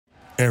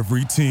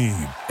Every team,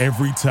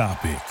 every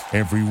topic,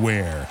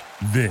 everywhere.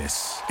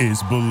 This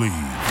is Believe.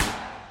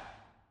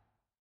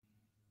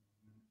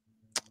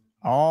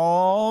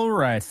 All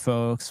right,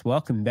 folks.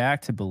 Welcome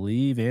back to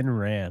Believe in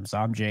Rams.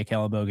 I'm Jake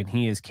Bogan.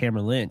 He is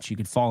Cameron Lynch. You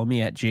can follow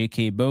me at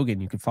JK Bogan.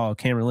 You can follow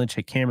Cameron Lynch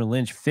at Cameron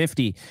Lynch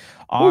 50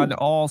 on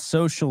all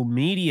social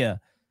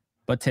media.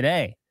 But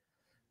today,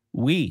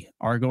 we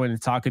are going to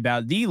talk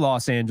about the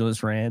Los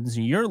Angeles Rams,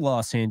 your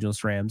Los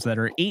Angeles Rams that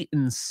are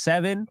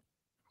 8-7,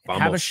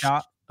 have a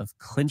shot of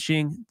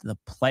clinching the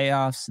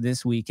playoffs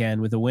this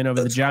weekend with a win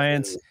over the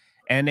Giants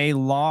and a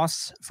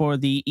loss for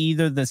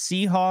either the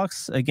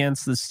Seahawks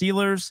against the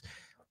Steelers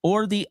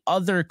or the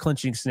other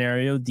clinching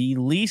scenario, the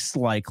least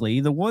likely,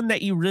 the one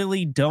that you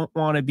really don't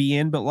want to be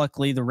in, but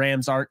luckily the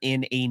Rams aren't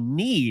in a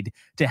need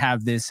to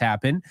have this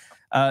happen.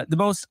 The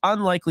most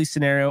unlikely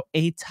scenario,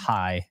 a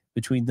tie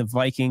between the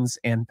Vikings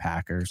and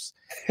Packers.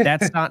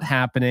 That's not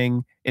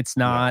happening. It's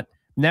not.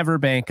 Never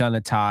bank on a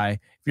tie.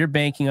 If you're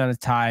banking on a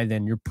tie,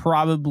 then you're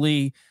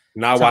probably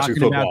not watching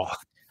football.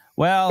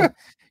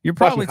 You're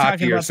probably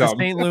talking about the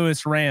St.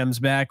 Louis Rams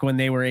back when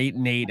they were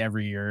 8-8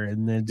 every year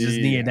and they just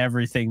needed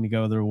everything to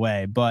go their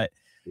way. But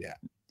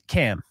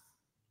Cam,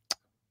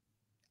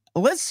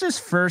 let's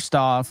just first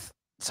off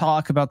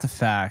talk about the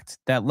fact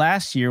that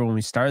last year when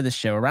we started the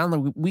show around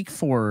the week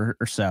 4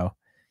 or so,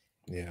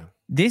 we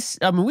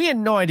had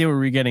no idea what we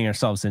were getting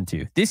ourselves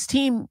into. This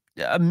team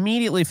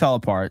immediately fell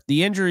apart.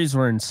 The injuries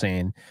were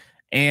insane.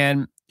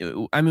 And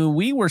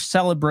we were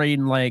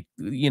celebrating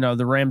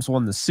the Rams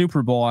won the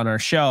Super Bowl on our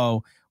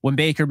show when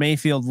Baker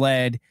Mayfield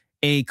led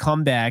a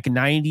comeback,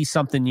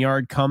 90-something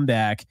yard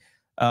comeback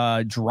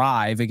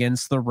drive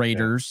against the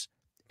Raiders.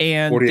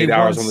 And 48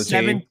 hours on the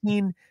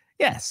 17,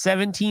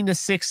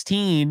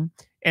 17-16.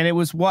 And it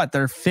was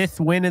their 4th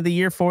win of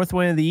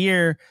the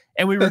year.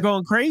 And we were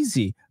going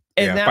crazy.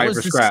 And that was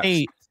the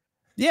state.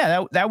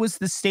 Yeah, that was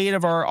the state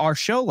of our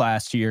show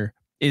last year,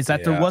 is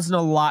that there wasn't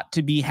a lot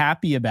to be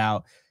happy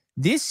about.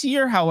 This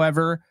year,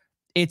 however,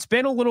 it's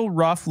been a little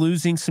rough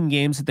losing some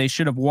games that they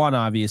should have won,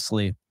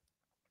 obviously.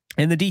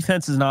 And the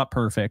defense is not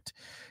perfect.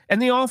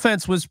 And the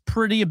offense was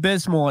pretty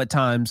abysmal at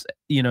times,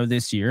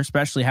 this year,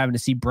 especially having to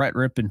see Brett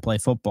Rippon play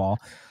football.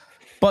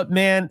 But,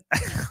 man,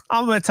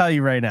 I'm going to tell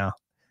you right now,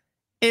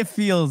 it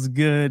feels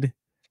good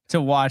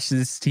to watch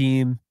this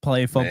team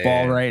play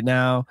football right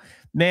now.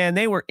 Man,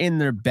 they were in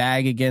their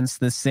bag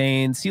against the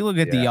Saints. You look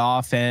at the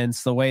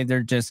offense, the way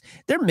they're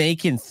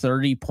making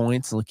 30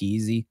 points look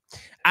easy.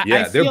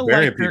 I feel they're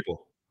burying like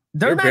people.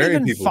 They're not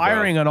even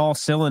firing on all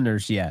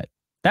cylinders yet.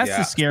 That's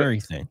the scary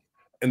thing.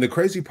 And the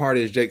crazy part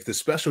is, Jake, the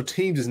special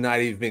teams is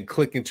not even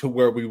clicking to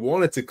where we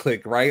want it to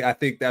click, right? I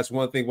think that's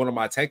one thing. One of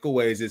my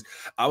takeaways is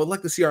I would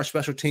like to see our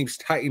special teams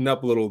tighten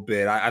up a little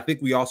bit. I think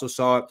we also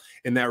saw it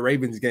in that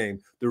Ravens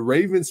game. The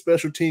Ravens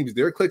special teams,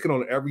 they're clicking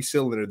on every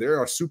cylinder. They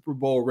are Super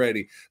Bowl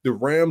ready. The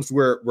Rams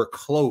were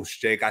close,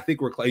 Jake. I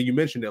think we're close. You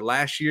mentioned it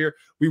last year.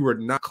 We were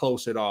not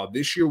close at all.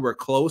 This year we're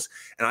close.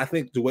 And I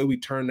think the way we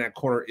turn that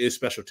corner is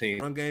special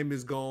teams. Run game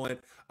is going.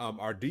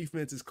 Our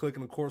defense is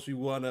clicking. Of course, we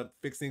want to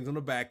fix things on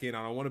the back end.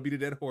 I don't want to beat a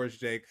dead horse,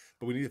 Jake,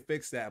 but we need to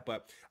fix that.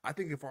 But I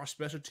think if our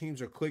special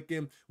teams are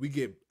clicking, we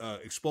get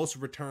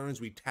explosive returns.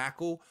 We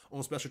tackle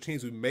on special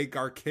teams. We make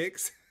our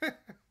kicks.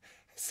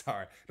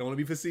 Sorry, don't want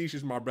to be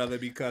facetious, my brother,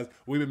 because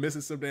we've been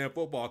missing some damn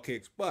football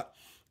kicks. But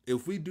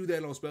if we do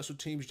that on special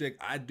teams, Jake,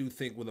 I do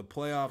think when the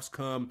playoffs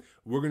come,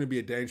 we're going to be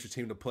a dangerous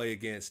team to play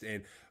against.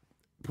 And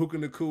Puka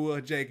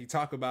Nacua, Jake, you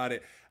talk about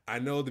it. I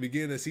know at the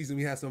beginning of the season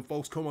we had some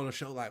folks come on the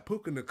show like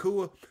Puka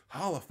Nacua,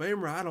 Hall of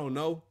Famer, I don't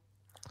know.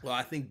 Well,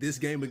 I think this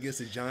game against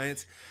the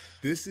Giants,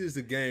 this is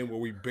the game where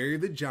we bury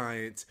the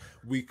Giants.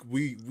 We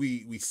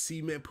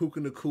cement Puka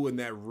Nacua in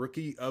that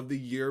rookie of the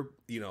year,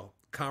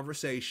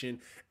 conversation,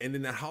 and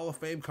then that Hall of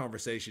Fame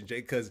conversation,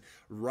 Jake, because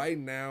right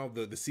now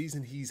the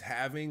season he's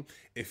having,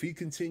 if he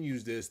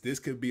continues this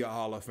could be a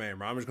Hall of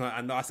Famer.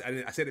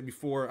 I said it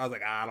before. I was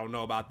like, I don't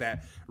know about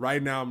that.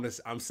 Right now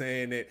I'm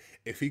saying it.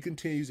 If he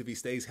continues, if he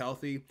stays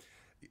healthy,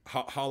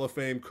 Hall of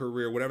Fame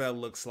career, whatever that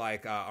looks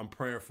like, I'm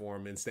praying for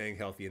him and staying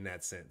healthy in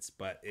that sense.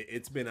 But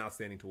it's been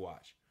outstanding to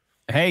watch.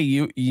 Hey,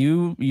 you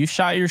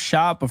shot your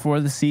shot before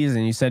the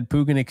season. You said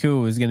Puka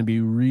Nacua was going to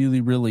be really,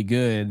 really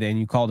good, and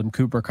you called him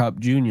Cooper Kupp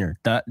Jr.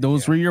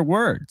 Those were your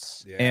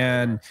words. Yeah,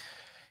 and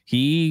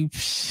he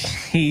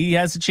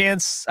has a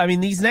chance. I mean,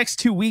 these next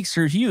 2 weeks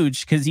are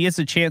huge because he has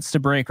a chance to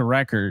break a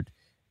record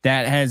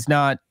that has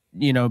not,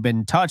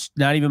 been touched,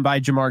 not even by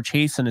Jamar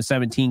Chase in a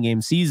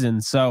 17-game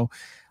season. So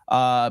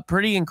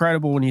pretty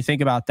incredible when you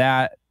think about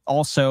that.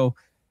 Also,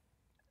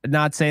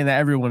 not saying that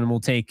everyone will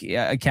take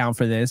account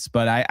for this,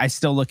 but I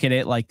still look at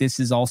it like this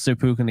is also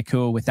Puka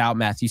Nacua without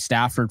Matthew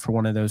Stafford for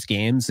one of those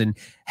games and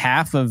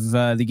half of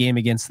the game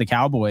against the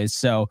Cowboys.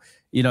 So,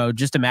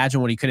 just imagine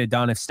what he could have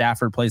done if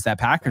Stafford plays that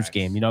Packers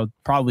game.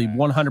 Probably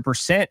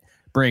 100%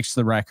 breaks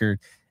the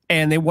record.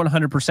 And they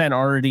 100%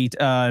 already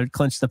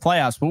clinched the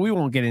playoffs, but we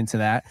won't get into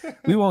that.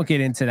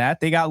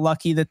 They got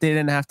lucky that they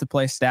didn't have to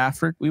play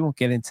Stafford. We won't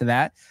get into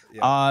that.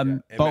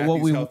 But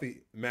what we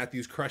healthy.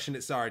 Matthew's crushing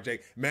it. Sorry,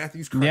 Jake.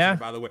 Matthew's crushing it,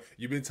 by the way.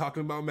 You've been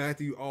talking about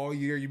Matthew all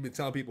year. You've been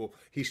telling people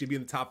he should be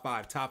in the top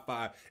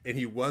five, and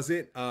he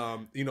wasn't.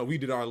 We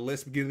did our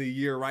list beginning of the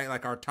year, right?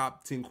 Like our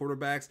top 10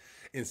 quarterbacks,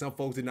 and some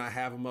folks did not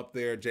have him up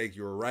there. Jake,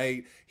 you're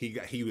right.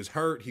 He was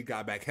hurt. He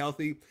got back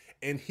healthy,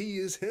 and he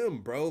is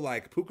him, bro.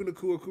 Like Puka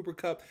Nacua, Cooper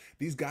Kupp,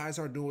 these guys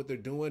aren't doing what they're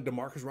doing.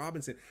 Demarcus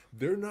Robinson,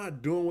 they're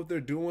not doing what they're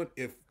doing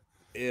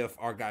if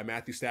our guy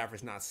Matthew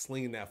Stafford's not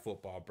slinging that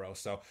football, bro.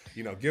 So,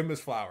 give him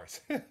his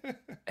flowers.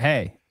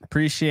 Hey,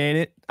 appreciate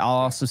it. I'll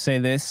also say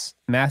this,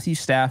 Matthew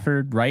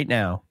Stafford right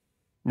now.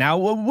 Now,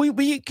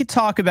 we could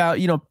talk about,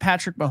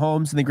 Patrick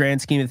Mahomes in the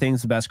grand scheme of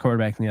things, the best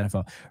quarterback in the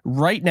NFL.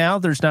 Right now,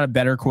 there's not a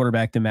better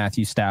quarterback than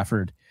Matthew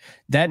Stafford.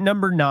 That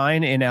number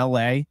 9 in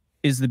LA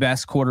is the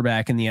best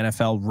quarterback in the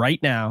NFL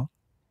right now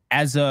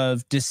as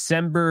of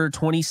December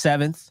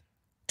 27th,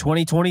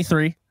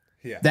 2023.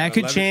 Yeah, that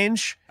could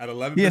change at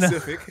 11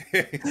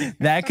 Pacific.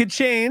 That could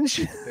change.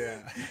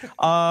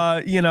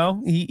 Yeah.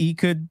 He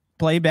could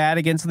play bad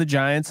against the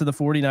Giants or the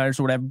 49ers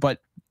or whatever. But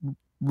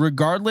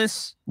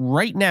regardless,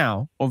 right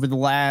now, over the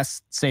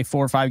last, say,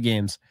 4 or 5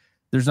 games,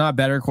 there's not a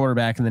better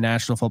quarterback in the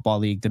National Football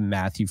League than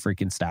Matthew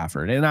freaking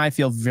Stafford. And I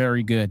feel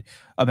very good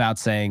about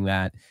saying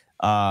that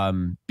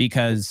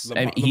because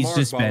he's Lamar's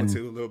just been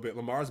too, a little bit.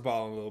 Lamar's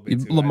balling a little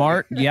bit too.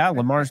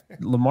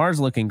 Lamar's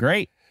looking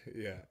great.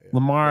 Yeah.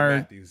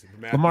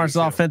 Lamar's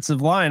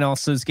offensive line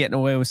also is getting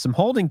away with some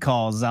holding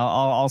calls.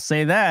 I'll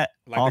say that.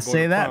 Like I'll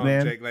say that, prom,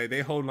 man. Jake, like they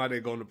holding like they're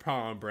going to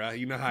prom, bro.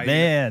 You know how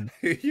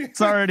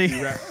it's already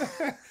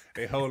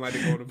they holding like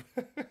they're going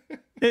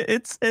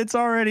to. It's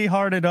already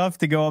hard enough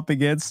to go up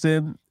against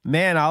him,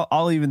 man.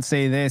 I'll even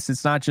say this: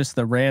 it's not just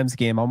the Rams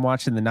game. I'm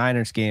watching the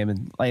Niners game,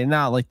 and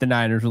not like the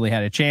Niners really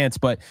had a chance,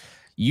 but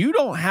you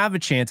don't have a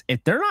chance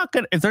if they're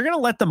gonna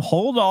let them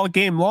hold all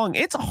game long.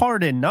 It's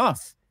hard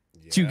enough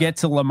to get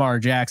to Lamar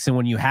Jackson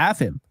when you have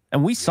him.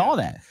 And we saw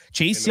that.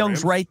 Chase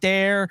Young's right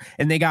there,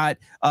 and they got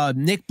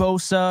Nick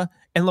Bosa,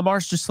 and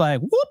Lamar's just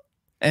like, whoop,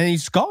 and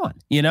he's gone,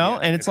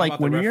 and it's like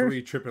when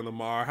you're tripping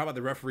Lamar. How about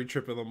the referee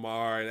tripping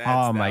Lamar?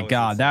 Oh my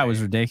God, that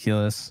was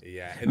ridiculous.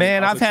 Yeah.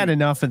 Man, I've had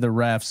enough of the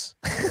refs.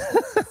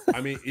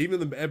 I mean,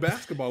 even at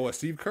basketball,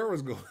 Steve Kerr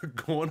was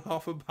going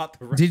off about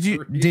the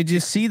referee. Did you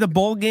see the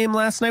bowl game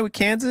last night with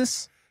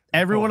Kansas?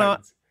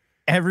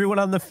 Everyone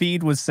on the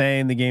feed was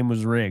saying the game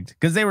was rigged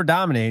because they were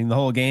dominating the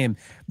whole game.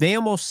 They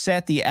almost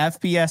set the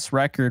FBS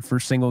record for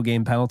single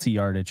game penalty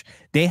yardage.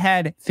 They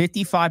had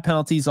 55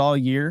 penalties all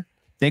year.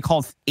 They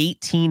called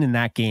 18 in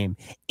that game,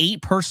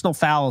 8 personal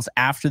fouls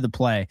after the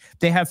play.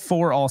 They have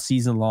 4 all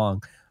season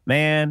long.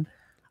 Man,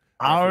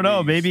 I don't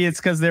know. Maybe it's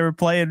because they were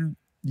playing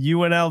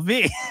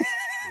UNLV.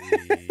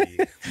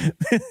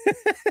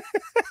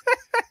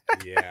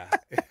 Yeah.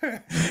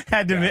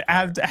 had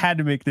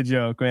to make the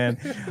joke, man.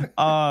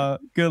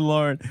 Good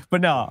Lord.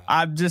 But no,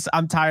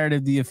 I'm tired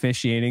of the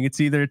officiating.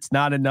 It's either it's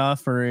not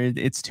enough or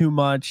it's too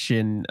much.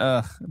 And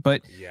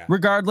but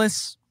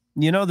regardless,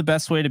 the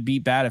best way to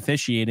beat bad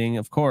officiating,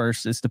 of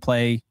course, is to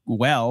play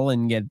well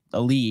and get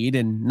a lead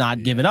and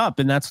not give it up.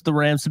 And that's what the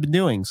Rams have been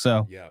doing.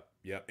 So yeah.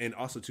 And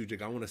also too,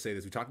 Jake, I want to say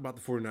this. We talked about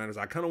the 49ers.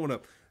 I kind of want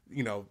to,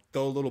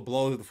 throw a little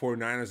blows at the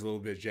 49ers a little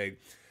bit, Jake.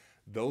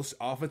 Those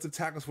offensive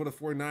tackles for the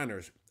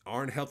 49ers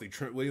aren't healthy.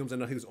 Trent Williams, I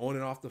know he was on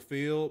and off the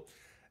field,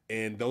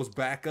 and those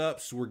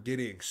backups were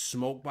getting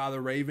smoked by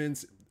the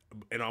Ravens.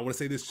 And I want to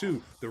say this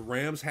too. The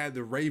Rams had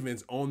the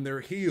Ravens on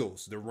their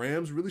heels. The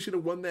Rams really should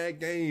have won that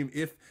game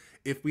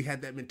if we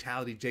had that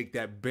mentality, Jake,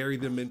 that bury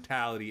them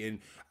mentality. And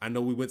I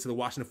know we went to the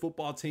Washington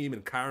football team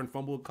and Kyron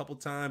fumbled a couple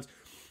times.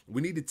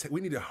 We need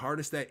to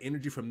harness that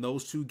energy from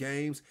those 2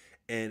 games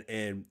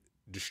and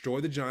destroy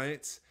the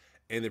Giants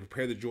and then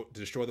prepare to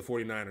destroy the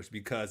 49ers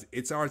because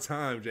it's our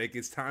time, Jake.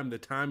 It's time. The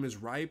time is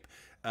ripe.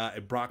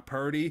 Brock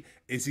Purdy,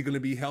 is he going to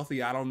be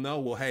healthy? I don't know.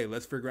 Well, hey,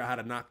 let's figure out how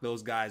to knock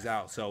those guys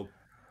out. So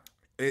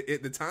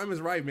the time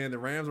is right, man. The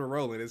Rams are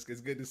rolling. It's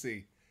good to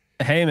see.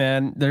 Hey,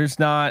 man, there's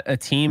not a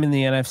team in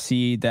the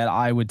NFC that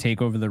I would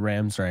take over the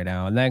Rams right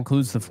now, and that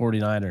includes the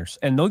 49ers.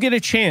 And they'll get a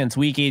chance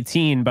week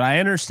 18, but I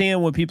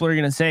understand what people are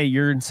going to say.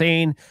 You're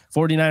insane.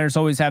 49ers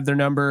always have their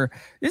number.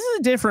 This is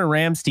a different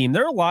Rams team.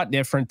 They're a lot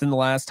different than the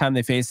last time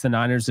they faced the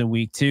Niners in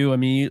week 2. I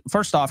mean,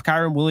 first off,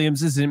 Kyron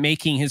Williams isn't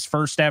making his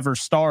first ever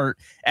start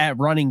at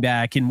running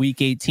back in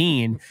week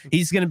 18.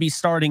 He's going to be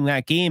starting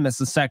that game as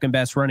the second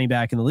best running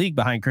back in the league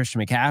behind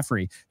Christian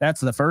McCaffrey.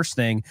 That's the first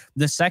thing.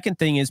 The second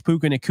thing is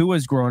Puka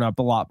Nacua's grown up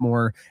a lot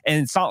more,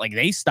 and it's not like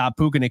they stopped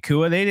Puka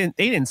Nacua. They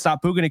didn't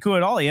stop Puka Nacua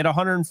at all. He had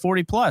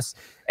 140 plus.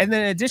 And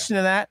then in addition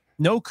to that,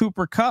 no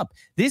Cooper Kupp.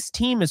 This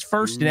team is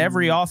first in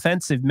every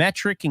offensive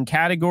metric and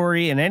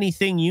category and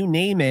anything you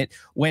name it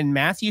when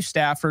Matthew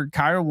Stafford,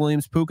 Kyron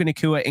Williams, Puka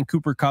Nacua, and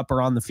Cooper Kupp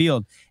are on the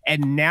field.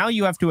 And now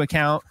you have to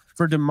account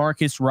for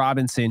Demarcus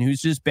Robinson,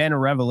 who's just been a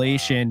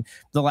revelation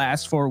the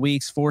last 4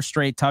 weeks, 4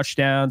 straight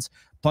touchdowns,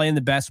 playing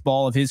the best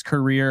ball of his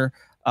career.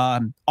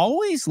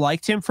 Always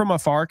liked him from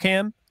afar,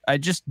 Cam. I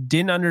just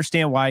didn't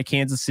understand why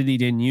Kansas City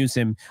didn't use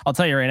him. I'll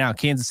tell you right now,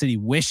 Kansas City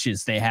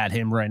wishes they had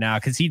him right now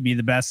because he'd be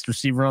the best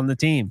receiver on the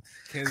team.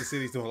 Kansas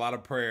City's doing a lot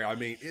of prayer. I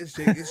mean, it's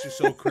just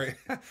so crazy.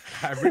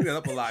 I bring that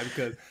up a lot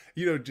because,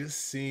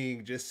 just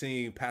seeing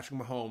Patrick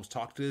Mahomes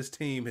talk to his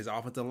team, his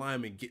offensive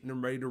linemen, getting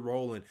them ready to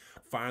roll and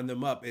firing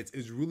them up.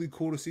 It's really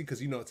cool to see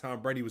because,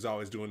 Tom Brady was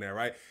always doing that,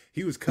 right?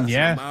 He was cussing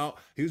them out.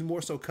 He was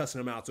more so cussing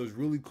them out. So it's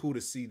really cool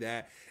to see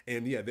that.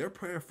 And yeah, they're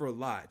praying for a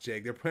lot,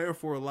 Jake. They're praying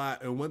for a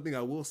lot. And one thing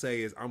I will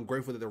say is I'm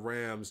grateful that the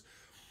Rams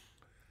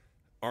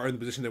are in the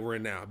position that we're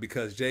in now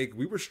because, Jake,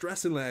 we were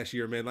stressing last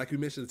year, man. Like you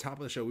mentioned at the top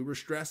of the show, we were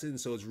stressing,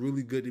 so it's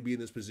really good to be in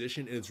this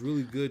position, and it's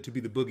really good to be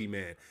the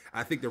boogeyman.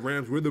 I think the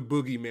Rams, we're the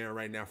boogeyman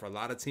right now for a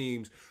lot of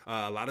teams.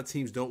 A lot of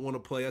teams don't want to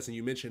play us, and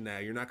you mentioned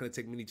that. You're not going to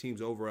take many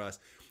teams over us.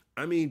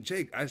 I mean,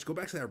 Jake, I just go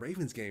back to that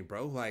Ravens game,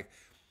 bro. Like,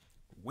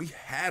 we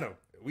had them.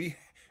 We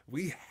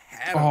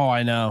had them. Oh,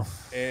 I know.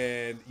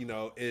 And,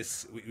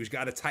 we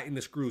got to tighten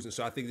the screws. And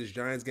so I think this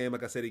Giants game,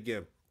 like I said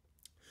again,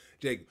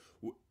 Jake,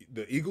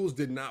 the Eagles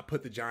did not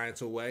put the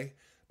Giants away.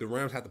 The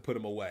Rams had to put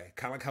them away.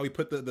 Kind of like how we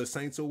put the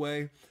Saints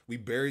away. We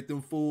buried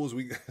them fools.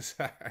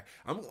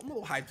 I'm a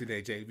little hyped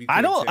today, Jake.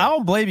 I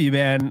don't blame you,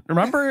 man.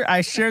 Remember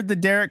I shared the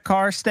Derek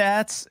Carr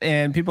stats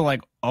and people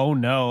like, oh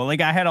no.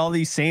 Like I had all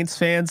these Saints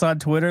fans on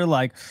Twitter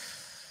like,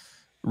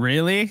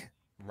 really?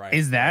 Right.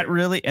 Is that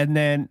really? And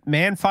then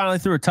man finally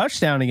threw a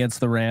touchdown against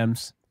the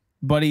Rams,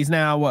 but he's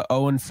now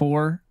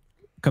 0-4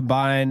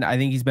 combined. I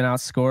think he's been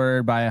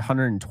outscored by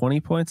 120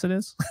 points. It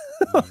is.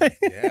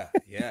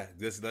 Yeah.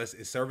 This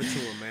serve it to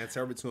him, man.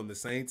 Serve it to him. The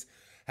Saints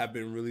have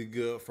been really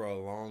good for a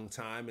long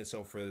time, and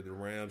so for the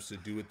Rams to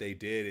do what they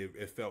did,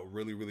 it felt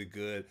really, really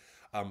good.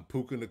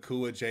 Puka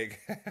Nacua, Jake.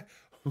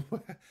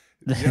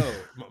 Yo,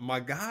 my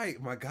guy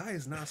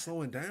is not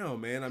slowing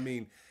down, man. I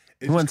mean,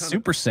 he went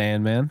Super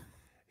Saiyan, man.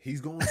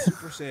 He's going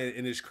Super Saiyan,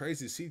 and it's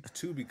crazy to see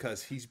too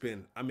because he's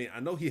been. I mean, I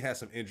know he has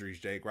some injuries,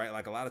 Jake. Right?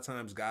 Like a lot of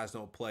times, guys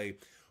don't play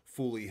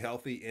fully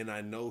healthy, and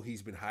I know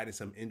he's been hiding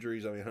some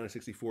injuries. I mean,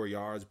 164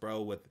 yards,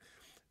 bro, with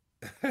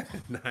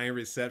 9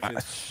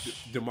 receptions.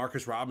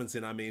 Demarcus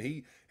Robinson, I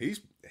mean,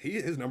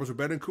 his numbers were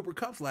better than Cooper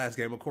Kupp's last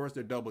game. Of course,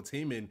 they're double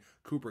teaming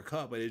Cooper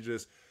Kupp, but it's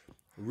just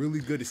really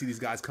good to see these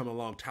guys come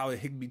along. Tyler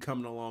Higbee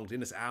coming along,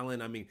 Dennis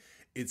Allen. I mean,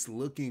 it's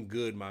looking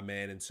good, my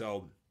man. And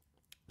so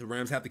the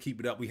Rams have to keep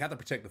it up. We have to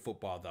protect the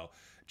football, though.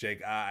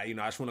 Jake, I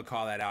just want to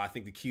call that out. I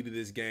think the key to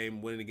this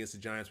game, winning against the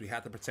Giants, we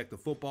have to protect the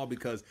football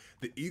because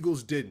the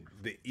Eagles didn't.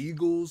 The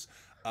Eagles,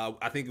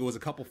 I think it was a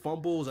couple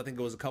fumbles. I think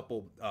it was a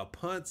couple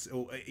punts,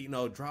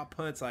 drop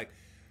punts. Like,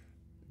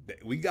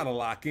 we got to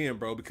lock in,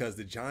 bro, because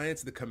the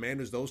Giants, the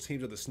Commanders, those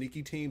teams are the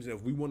sneaky teams. And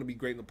if we want to be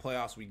great in the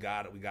playoffs, we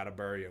got it. We got to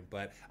bury them.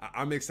 But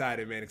I'm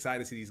excited, man. Excited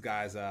to see these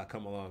guys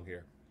come along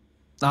here.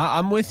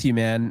 I'm with you,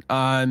 man.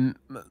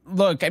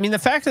 Look, I mean, the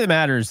fact of the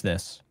matter is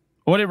this.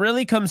 What it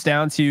really comes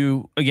down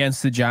to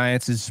against the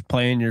Giants is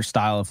playing your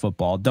style of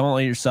football. Don't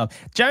let yourself.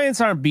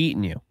 Giants aren't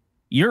beating you.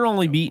 You're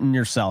only beating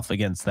yourself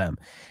against them.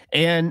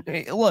 And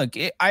look,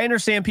 I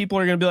understand people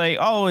are going to be like,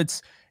 "Oh,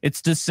 it's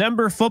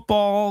December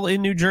football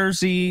in New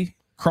Jersey,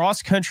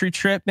 cross country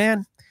trip,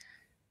 man."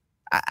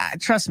 I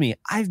trust me.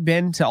 I've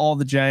been to all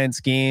the Giants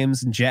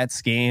games and Jets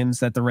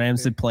games that the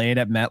Rams had played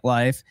at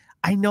MetLife.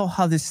 I know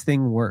how this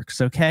thing works.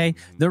 Okay,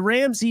 the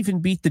Rams even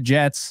beat the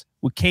Jets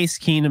with Case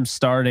Keenum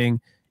starting.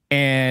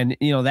 And,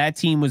 that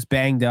team was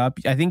banged up.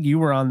 I think you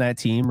were on that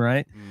team,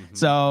 right? Mm-hmm.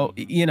 So,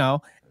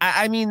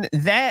 I mean,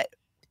 that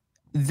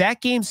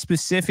game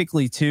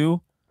specifically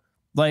too,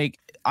 like,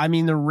 I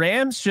mean, the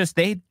Rams just,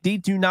 they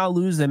do not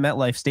lose at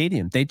MetLife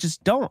Stadium. They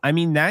just don't. I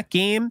mean, that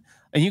game,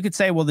 and you could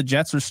say, well, the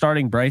Jets are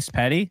starting Bryce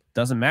Petty.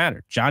 Doesn't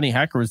matter. Johnny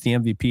Hekker was the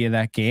MVP of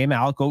that game.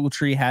 Alec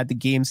Ogletree had the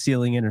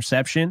game-sealing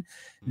interception.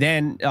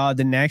 Then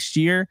the next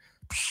year,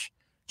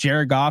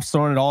 Jared Goff's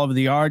throwing it all over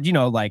the yard.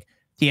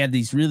 He had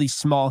these really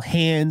small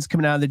hands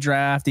coming out of the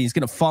draft. He's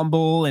going to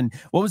fumble. And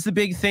what was the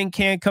big thing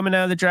coming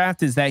out of the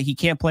draft is that he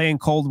can't play in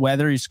cold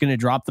weather. He's going to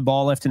drop the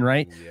ball left and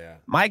right. Yeah.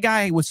 My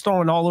guy was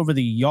throwing all over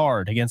the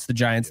yard against the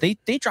Giants. They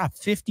dropped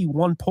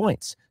 51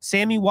 points.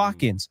 Sammy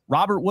Watkins,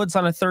 Robert Woods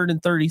on a 3rd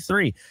and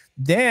 33.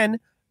 Then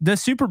the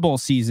Super Bowl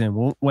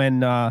season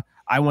when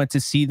I went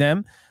to see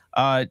them,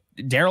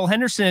 Darrell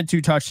Henderson had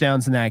 2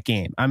 touchdowns in that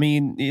game. I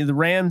mean, the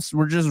Rams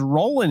were just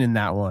rolling in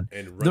that one.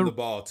 And run the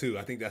ball, too.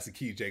 I think that's the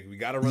key, Jake. We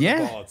got to run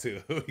the ball,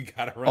 too. We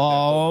got to run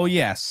Oh,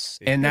 yes.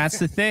 And that's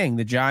the thing.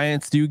 The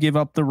Giants do give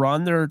up the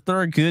run. They're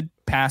a good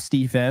pass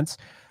defense.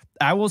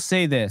 I will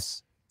say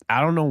this.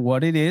 I don't know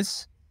what it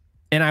is.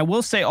 And I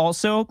will say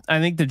also, I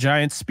think the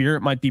Giants'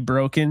 spirit might be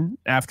broken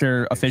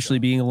after officially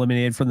being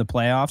eliminated from the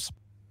playoffs.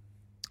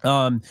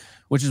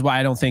 Which is why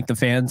I don't think the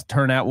fans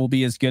turnout will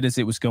be as good as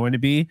it was going to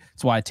be.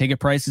 That's why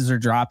ticket prices are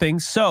dropping.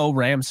 So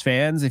Rams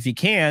fans, if you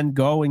can,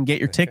 go and get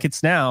your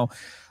tickets now.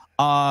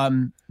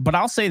 But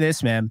I'll say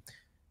this, man,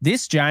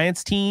 this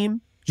Giants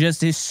team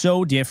just is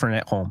so different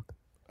at home.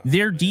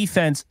 Their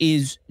defense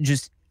is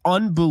just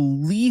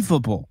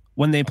unbelievable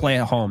when they play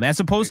at home, as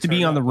opposed to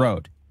being on the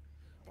road.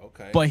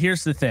 Okay. But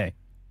here's the thing.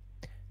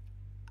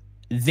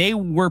 They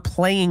were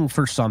playing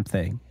for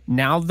something.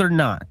 Now they're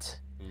not.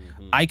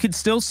 I could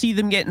still see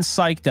them getting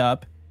psyched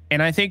up.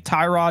 And I think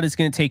Tyrod is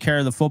going to take care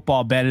of the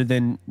football better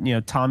than,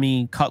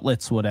 Tommy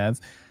Cutlets would have.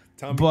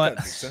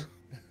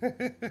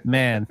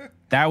 Man,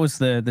 that was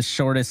the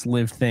shortest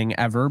lived thing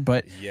ever.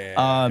 But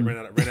yeah,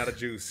 ran out of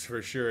juice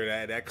for sure.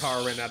 That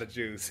car ran out of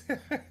juice.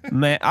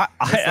 Man,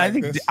 I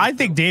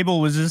think Dable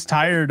was just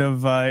tired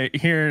of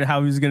hearing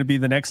how he's going to be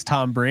the next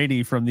Tom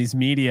Brady from these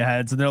media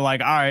heads, and they're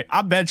like, "All right,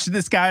 I bet you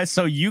this guy,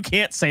 so you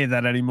can't say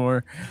that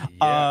anymore."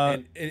 Yeah,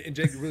 and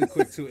Jake, really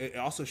quick too, it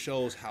also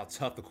shows how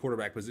tough the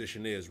quarterback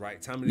position is,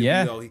 right? Tommy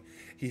DeVito,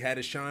 he had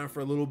to shine for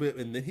a little bit,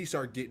 and then he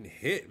started getting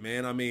hit.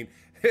 Man, I mean,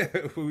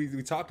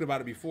 we talked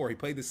about it before. He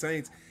played the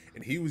Saints,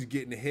 and he was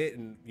getting hit,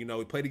 and he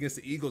played against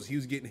the Eagles. He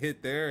was getting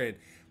hit there and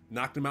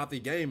knocked him out the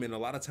game. And a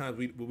lot of times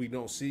what we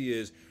don't see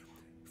is,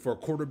 for a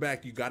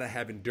quarterback, you got to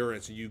have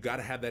endurance, and you got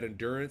to have that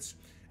endurance.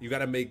 You got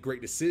to make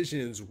great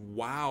decisions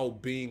while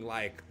being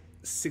like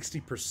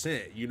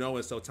 60%,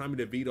 And so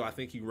Tommy DeVito, I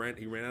think he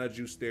ran out of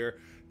juice there.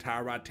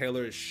 Tyrod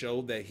Taylor has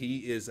showed that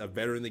he is a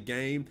veteran in the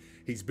game.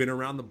 He's been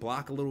around the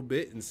block a little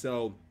bit, and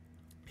so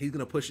he's going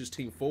to push his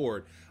team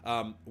forward.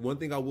 One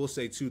thing I will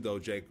say too, though,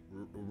 Jake,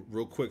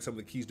 real quick, some of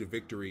the keys to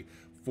victory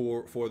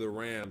for the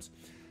Rams.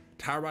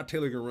 Tyrod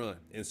Taylor can run,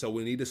 and so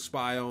we need to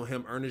spy on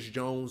him. Ernest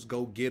Jones,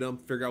 go get him,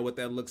 figure out what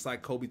that looks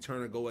like. Kobe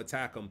Turner, go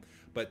attack him.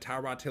 But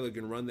Tyrod Taylor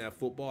can run that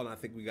football, and I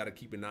think we got to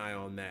keep an eye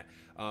on that.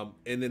 And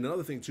then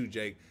another thing too,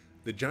 Jake,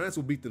 the Giants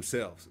will beat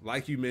themselves.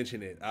 Like you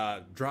mentioned it,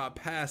 drop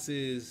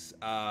passes,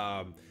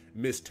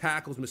 missed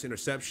tackles, missed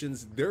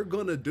interceptions. They're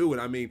going to do it.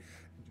 I mean,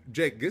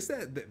 Jake, guess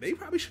that they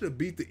probably should have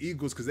beat the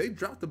Eagles because they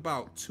dropped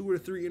about 2 or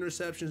 3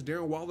 interceptions.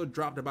 Darren Waller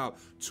dropped about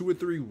 2 or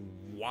 3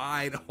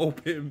 wide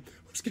open.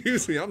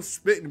 Excuse me, I'm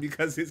spitting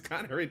because it's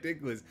kind of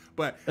ridiculous.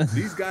 But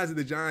these guys at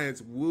the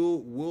Giants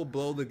will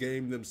blow the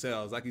game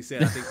themselves. Like you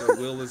said, I think their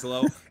will is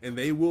low, and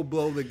they will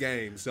blow the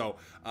game. So,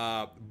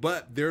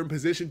 but they're in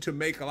position to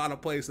make a lot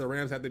of plays. So the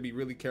Rams have to be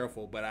really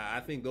careful. But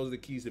I think those are the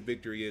keys to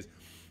victory: is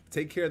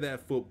take care of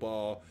that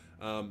football.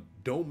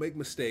 Don't make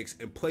mistakes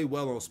and play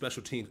well on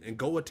special teams and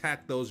go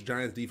attack those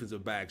Giants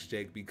defensive backs,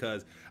 Jake,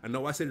 because I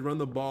know I said run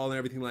the ball and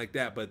everything like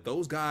that, but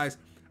those guys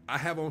I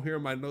have on here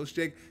in my notes,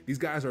 Jake, these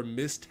guys are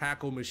missed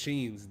tackle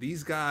machines.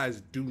 These guys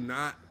do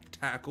not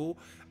tackle.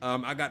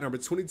 I got number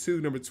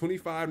 22, number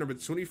 25, number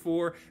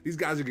 24. These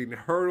guys are getting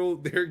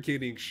hurdled. They're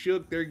getting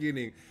shook. They're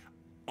getting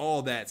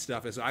all that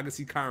stuff. And so I can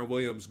see Kyron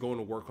Williams going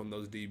to work on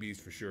those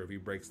DBs for sure if he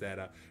breaks through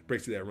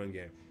that run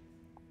game.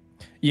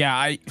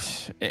 Yeah,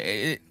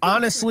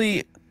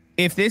 honestly,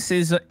 if this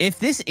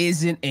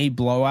isn't a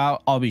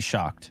blowout, I'll be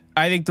shocked.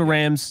 I think the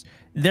Rams,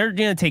 they're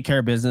going to take care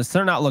of business.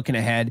 They're not looking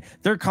ahead.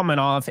 They're coming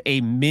off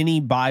a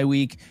mini bye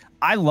week.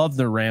 I love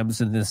the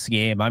Rams in this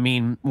game. I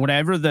mean,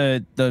 whatever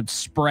the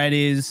spread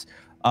is,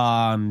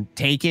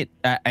 take it.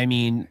 I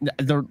mean,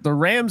 the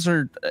Rams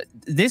are.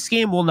 This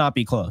game will not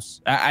be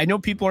close. I know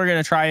people are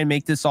going to try and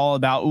make this all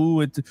about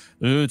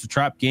it's a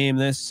trap game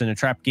this and a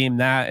trap game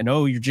that, and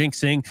you're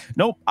jinxing.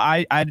 Nope.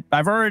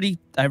 I've already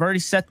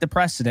set the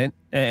precedent.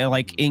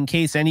 Like in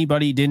case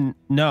anybody didn't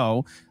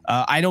know,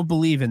 I don't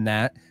believe in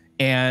that.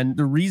 And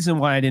the reason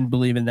why I didn't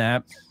believe in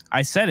that,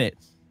 I said it.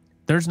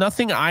 There's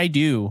nothing I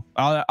do,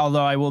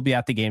 although I will be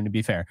at the game to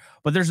be fair,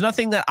 but there's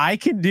nothing that I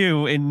can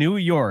do in New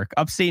York,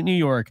 upstate New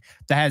York,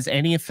 that has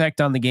any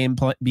effect on the game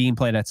being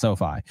played at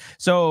SoFi.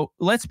 So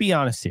let's be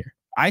honest here.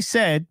 I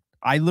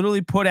literally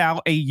put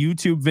out a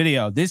YouTube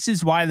video. This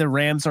is why the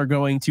Rams are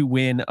going to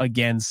win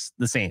against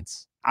the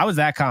Saints. I was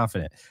that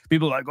confident.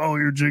 People are like,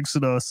 you're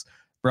jinxing us.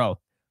 Bro,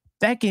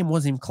 that game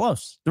wasn't even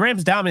close. The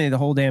Rams dominated the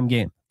whole damn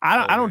game.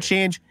 I don't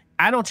change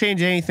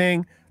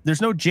anything.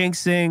 There's no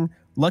jinxing,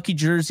 lucky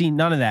jersey,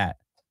 none of that.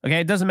 Okay,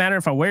 it doesn't matter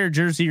if I wear a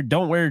jersey or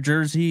don't wear a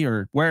jersey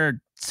or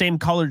wear same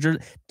color jersey.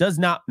 Does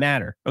not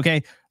matter.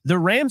 Okay, the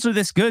Rams are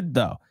this good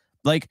though.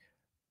 Like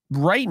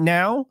right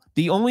now,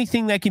 the only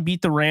thing that can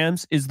beat the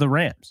Rams is the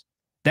Rams.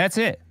 That's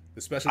it.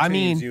 The special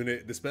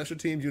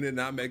teams unit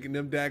not making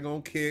them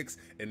daggone kicks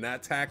and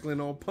not tackling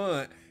on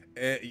punt.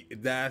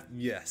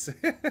 Yes,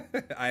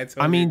 I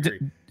totally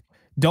agree.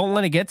 Don't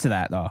let it get to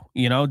that though.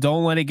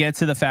 Don't let it get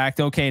to the fact.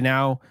 Okay,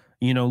 now.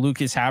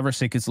 Lucas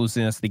Haversick is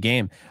losing us the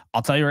game.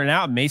 I'll tell you right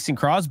now, Mason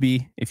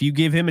Crosby, if you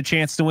give him a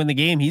chance to win the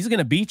game, he's going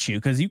to beat you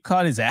because you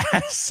cut his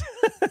ass.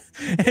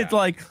 It's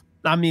like,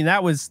 I mean,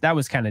 that was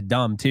kind of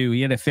dumb too.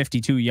 He had a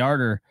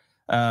 52-yarder,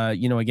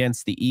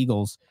 against the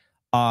Eagles.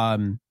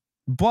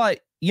 But,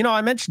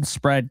 I mentioned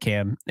spread,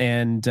 Cam,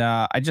 and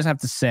I just have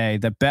to say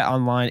that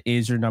BetOnline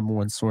is your number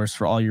one source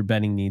for all your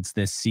betting needs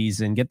this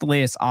season. Get the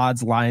latest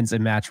odds, lines,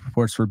 and match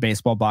reports for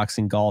baseball,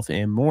 boxing, golf,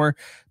 and more.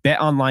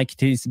 BetOnline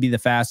continues to be the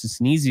fastest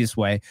and easiest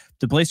way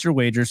to place your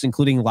wagers,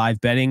 including live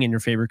betting and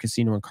your favorite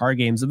casino and card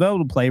games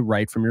available to play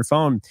right from your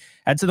phone.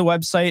 Head to the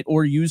website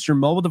or use your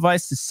mobile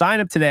device to sign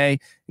up today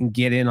and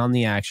get in on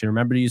the action.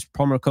 Remember to use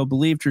promo code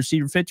BELIEVE to receive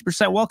your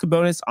 50% welcome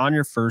bonus on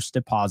your first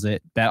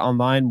deposit.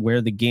 BetOnline,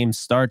 where the game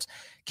starts.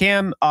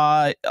 Cam,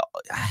 I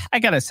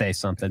gotta say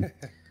something.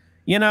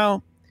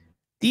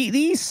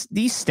 These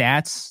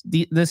stats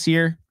this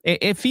year,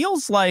 it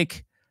feels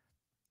like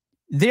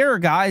there are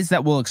guys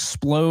that will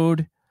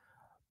explode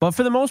But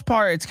for the most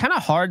part, it's kind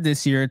of hard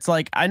this year. It's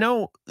like, I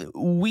know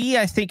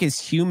I think as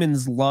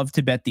humans love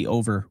to bet the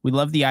over. We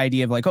love the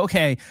idea of like,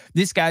 okay,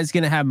 this guy's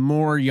going to have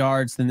more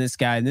yards than this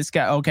guy and this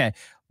guy. Okay.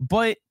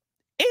 But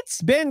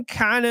it's been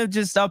kind of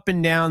just up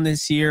and down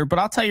this year. But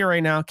I'll tell you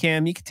right now,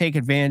 Cam, you can take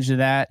advantage of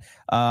that.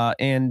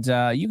 And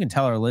you can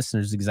tell our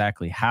listeners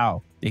exactly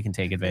how they can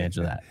take advantage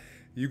of that.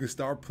 You can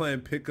start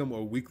playing Pick'em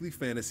or Weekly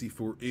Fantasy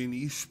for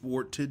any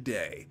sport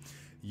today.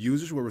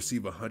 Users will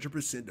receive a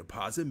 100%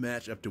 deposit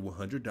match up to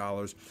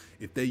 $100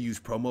 if they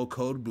use promo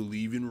code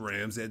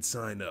BelieveInRams at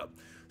sign up.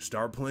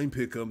 Start playing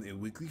Pick'em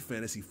and Weekly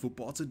Fantasy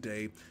football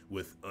today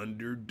with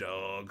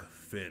Underdog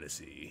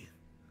Fantasy.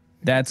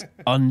 That's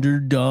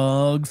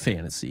Underdog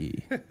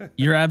Fantasy.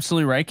 You're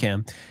absolutely right,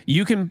 Cam.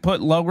 You can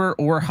put lower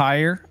or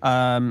higher.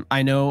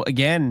 I know,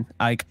 again,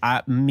 like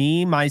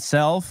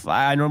myself,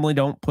 I normally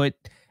don't put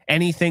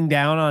anything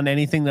down on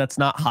anything that's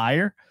not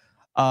higher.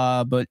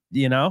 But,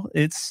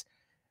 it's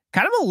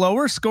kind of a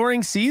lower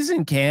scoring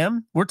season,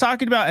 Cam. We're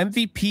talking about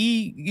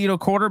MVP,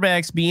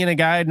 quarterbacks being a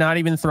guy not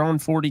even throwing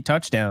 40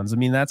 touchdowns. I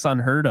mean, that's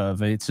unheard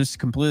of. It's just a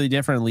completely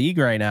different league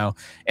right now.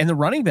 And the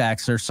running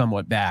backs are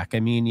somewhat back. I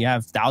mean, you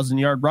have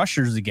 1,000-yard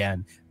rushers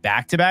again,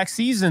 back-to-back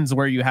seasons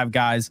where you have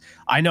guys.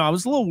 I know I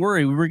was a little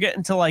worried. We were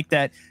getting to like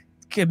that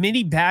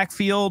committee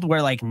backfield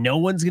where like no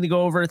one's going to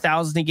go over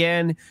 1,000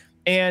 again.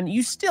 And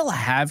you still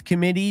have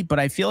committee, but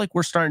I feel like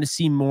we're starting to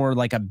see more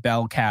like a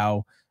bell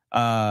cow.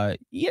 I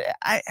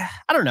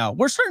don't know.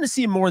 We're starting to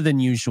see more than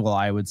usual,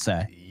 I would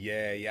say.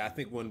 Yeah. I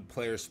think when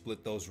players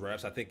split those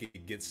reps, I think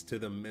it gets to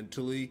them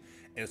mentally.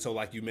 And so,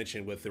 like you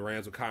mentioned with the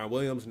Rams with Kyron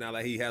Williams, now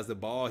that he has the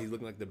ball, he's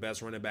looking like the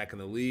best running back in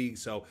the league.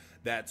 So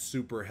that's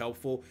super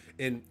helpful.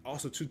 And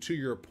also, to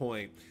your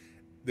point,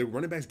 the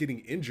running backs getting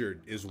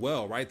injured as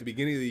well, right? At the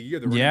beginning of the year,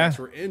 the running backs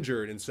were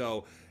injured. And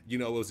so, it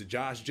was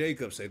Josh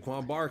Jacobs,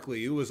 Saquon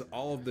Barkley. It was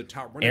all of the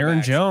top running Aaron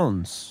backs.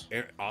 Jones.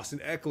 Austin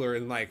Eckler.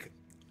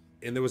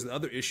 And there was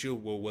another issue.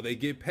 Well, will they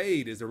get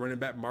paid? Is the running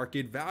back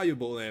market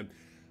valuable? And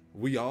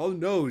we all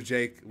know,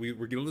 Jake, we're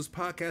getting on this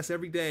podcast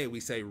every day.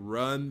 We say,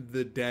 run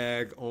the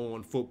dag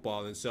on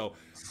football. And so,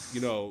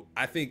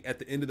 I think at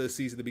the end of the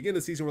season, the beginning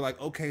of the season, we're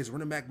like, okay, is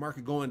running back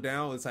market going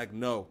down? It's like,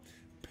 no.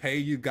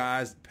 Pay the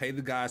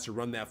guys to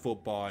run that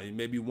football, and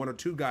maybe one or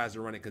two guys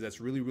to run it, because that's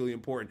really, really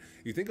important.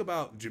 You think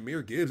about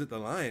Jahmyr Gibbs at the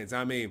Lions.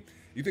 I mean,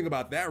 you think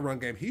about that run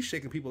game. He's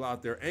shaking people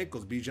out their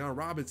ankles. Bijan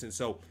Robinson.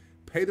 So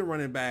pay the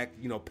running back.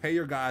 Pay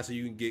your guys so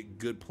you can get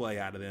good play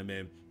out of them.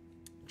 And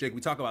Jake,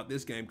 we talk about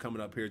this game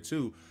coming up here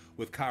too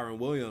with Kyron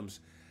Williams.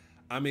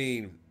 I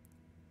mean,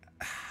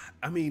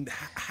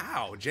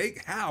 how,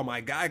 Jake? How,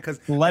 my guy? Because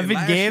 11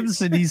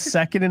 games and he's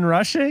second in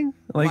rushing.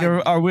 Like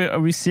are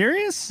we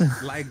serious?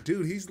 Like,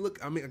 dude,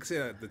 like I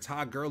said, the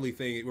Todd Gurley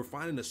thing. We're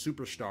finding a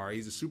superstar.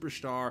 He's a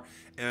superstar,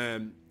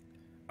 and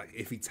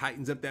if he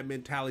tightens up that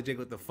mentality, Jake,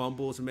 with the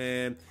fumbles,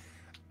 man,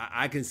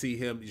 I can see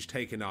him just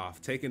taking off,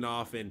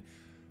 and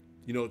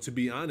to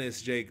be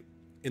honest, Jake,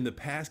 in the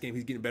pass game,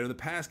 he's getting better in the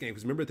pass game.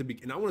 Because remember at the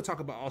beginning, and I want to talk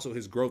about also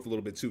his growth a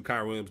little bit too,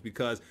 Kyron Williams,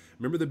 because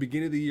remember the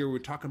beginning of the year, we were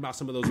talking about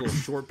some of those little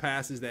short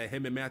passes that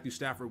him and Matthew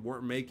Stafford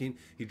weren't making.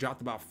 He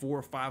dropped about 4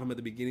 or 5 of them at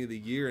the beginning of the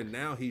year, and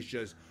now he's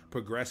just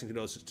progressing to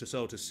those.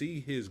 So to see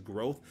his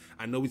growth,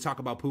 I know we talk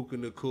about Puka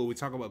Nacua, we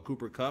talk about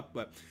Cooper Kupp,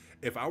 but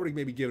if I were to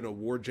maybe give an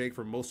award, Jake,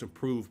 for most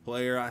improved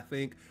player, I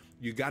think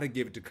you got to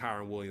give it to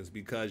Kyron Williams,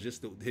 because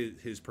just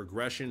his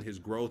progression, his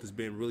growth has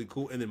been really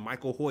cool. And then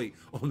Michael Hoyt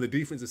on the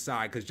defensive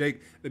side, because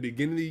Jake, at the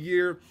beginning of the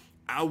year,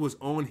 I was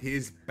on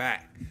his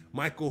back.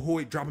 Michael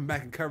Hoyt dropping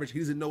back in coverage. He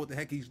doesn't know what the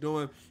heck he's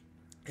doing.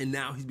 And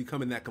now he's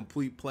becoming that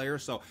complete player.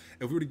 So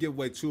if we were to give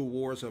away 2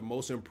 awards of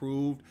most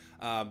improved,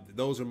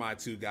 those are my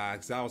 2 guys,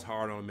 because I was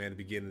hard on them, man, at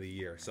the beginning of the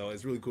year. So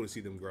it's really cool to see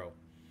them grow.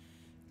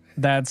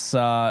 That's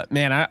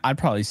man, I'd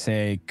probably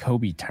say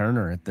Kobe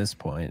Turner at this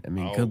point. I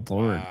mean, good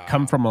Lord, wow.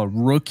 Come from a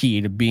rookie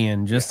to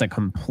being just a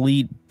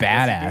complete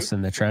badass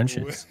in the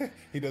trenches.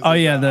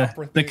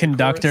 The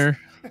conductor.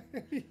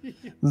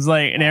 It's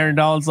like, and Aaron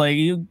Donald's like,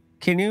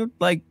 can you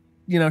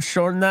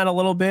shorten that a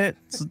little bit?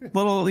 It's a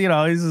little,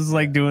 he's just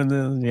like doing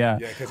the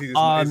because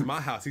it's my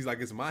house. He's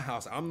like, it's my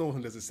house. I'm the one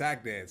who does the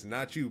sack dance,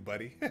 not you,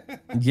 buddy.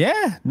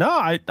 Yeah, no,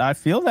 I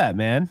feel that,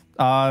 man.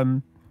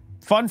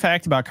 Fun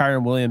fact about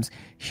Kyron Williams.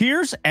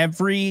 Here's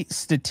every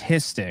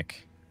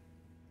statistic,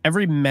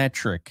 every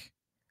metric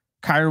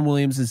Kyron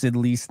Williams is at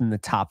least in the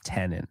top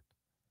 10 in.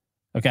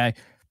 Okay.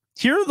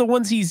 Here are the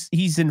ones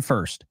he's in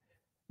first.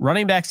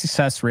 Running back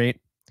success rate,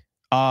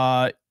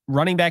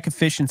 running back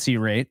efficiency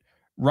rate,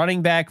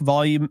 running back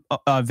volume,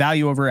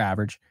 value over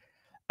average.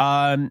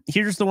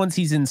 Here's the ones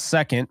he's in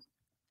second.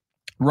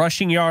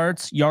 Rushing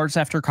yards, yards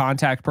after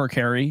contact per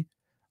carry,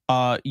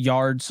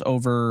 yards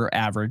over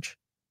average.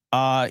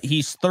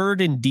 He's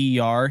third in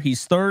DR.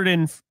 He's third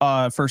in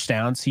first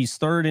downs. He's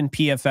third in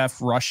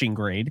PFF rushing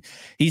grade.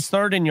 He's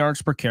third in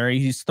yards per carry.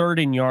 He's third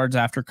in yards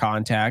after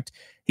contact.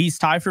 He's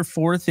tied for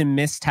 4th in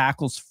missed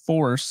tackles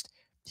forced.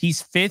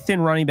 He's 5th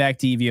in running back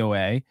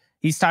DVOA.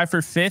 He's tied for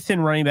 5th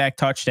in running back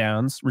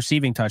touchdowns,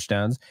 receiving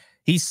touchdowns.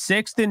 He's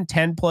 6th in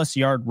 10-plus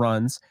yard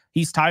runs.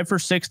 He's tied for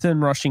 6th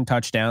in rushing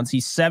touchdowns.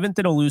 He's 7th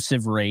in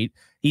elusive rate.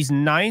 He's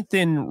 9th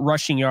in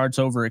rushing yards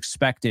over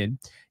expected.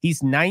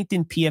 He's 9th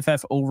in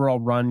PFF overall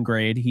run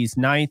grade. He's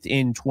 9th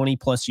in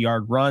 20-plus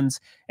yard runs,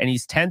 and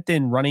he's 10th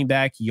in running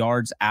back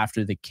yards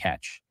after the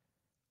catch.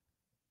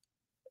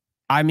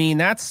 I mean,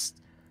 that's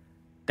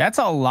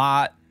a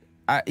lot.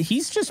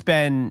 He's just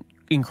been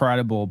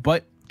incredible.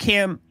 But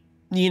Cam,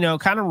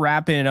 kind of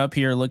wrapping it up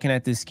here, looking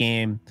at this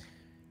game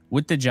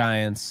with the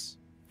Giants,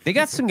 they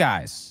got some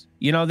guys.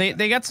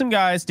 They got some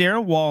guys.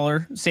 Darren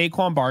Waller,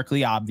 Saquon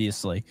Barkley,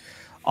 obviously.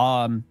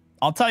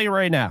 I'll tell you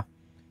right now,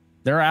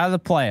 they're out of the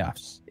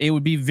playoffs. It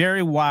would be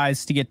very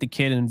wise to get the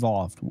kid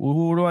involved.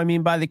 Who do I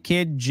mean by the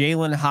kid?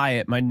 Jalen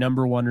Hyatt, my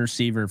number 1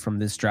 receiver from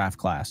this draft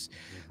class.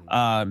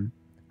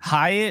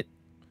 Hyatt,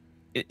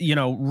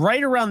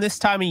 right around this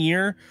time of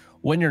year,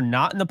 when you're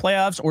not in the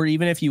playoffs, or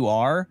even if you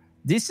are,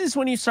 this is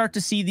when you start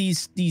to see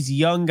these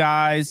young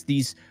guys,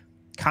 these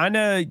kind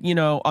of,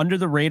 under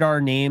the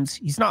radar names.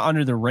 He's not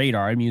under the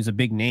radar. I mean, he's a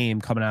big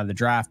name coming out of the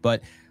draft,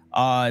 but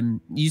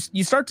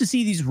you start to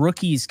see these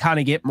rookies kind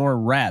of get more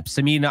reps.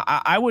 I mean,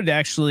 I would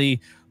actually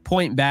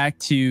point back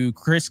to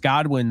Chris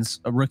Godwin's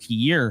rookie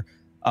year.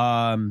 He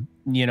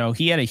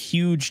had a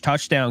huge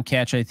touchdown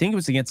catch. I think it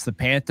was against the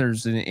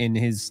Panthers in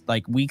his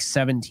week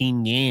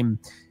 17 game,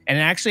 and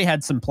it actually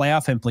had some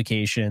playoff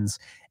implications.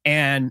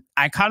 And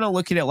I kind of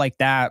look at it like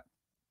that,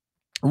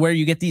 where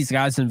you get these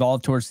guys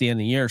involved towards the end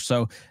of the year.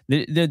 So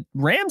the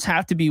Rams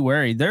have to be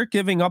wary. They're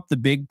giving up the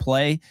big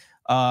play.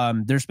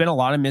 There's been a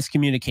lot of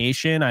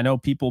miscommunication. I know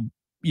people,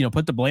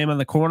 put the blame on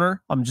the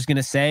corner. I'm just going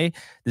to say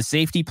the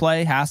safety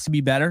play has to be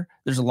better.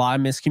 There's a lot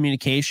of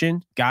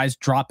miscommunication. Guys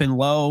dropping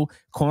low.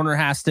 Corner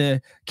has to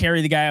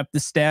carry the guy up the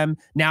stem.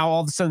 Now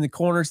all of a sudden the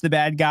corner's the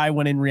bad guy,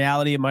 when in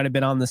reality it might have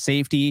been on the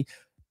safety.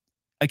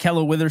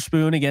 Ahkello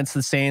Witherspoon against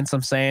the Saints,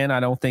 I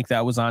don't think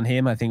that was on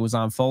him. I think it was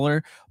on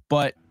Fuller.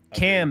 But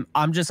Cam,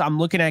 I'm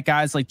looking at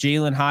guys like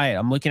Jalen Hyatt.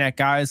 I'm looking at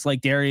guys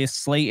like Darius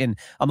Slayton.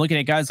 I'm looking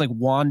at guys like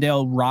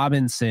Wan'Dale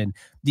Robinson.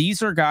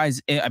 These are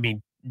guys,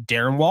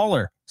 Darren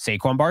Waller,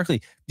 Saquon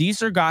Barkley.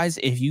 These are guys,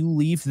 if you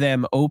leave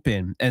them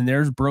open and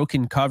there's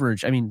broken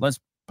coverage, let's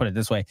put it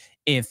this way.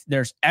 If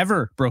there's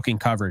ever broken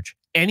coverage,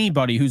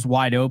 anybody who's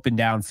wide open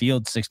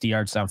downfield, 60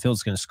 yards downfield,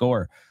 is going to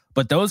score.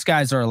 But those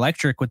guys are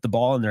electric with the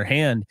ball in their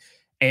hand,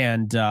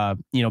 and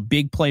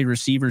big play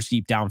receivers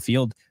deep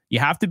downfield. You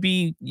have to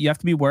be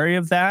wary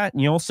of that.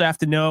 And you also have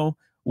to know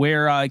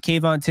where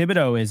Kayvon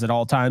Thibodeau is at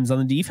all times on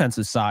the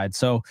defensive side.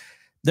 So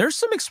there's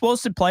some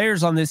explosive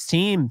players on this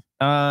team.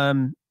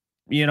 Rams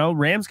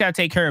got to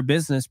take care of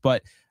business,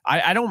 but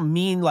I don't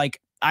mean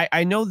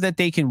I know that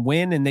they can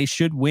win and they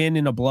should win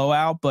in a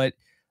blowout, but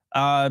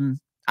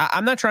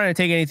I'm not trying to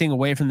take anything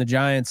away from the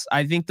Giants.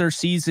 I think their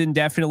season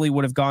definitely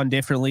would have gone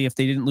differently if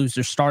they didn't lose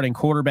their starting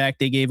quarterback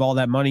they gave all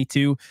that money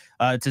to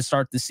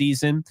start the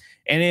season,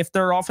 and if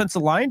their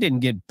offensive line didn't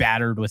get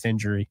battered with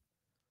injury.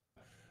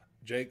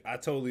 Jake, I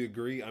totally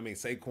agree.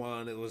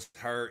 Saquon, it was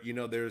hurt.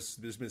 There's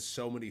been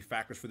so many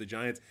factors for the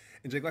Giants.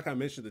 And Jake, like I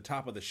mentioned at the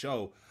top of the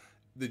show,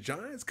 the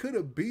Giants could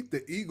have beat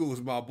the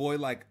Eagles, my boy.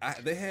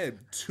 They had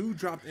 2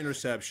 dropped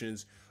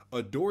interceptions.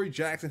 Adoree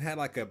Jackson had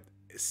a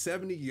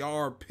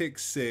 70-yard pick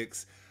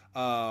six.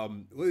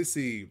 Let's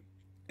see.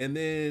 And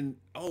then,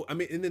 and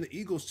then the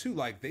Eagles too,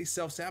 they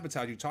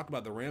self-sabotage. You talked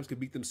about the Rams could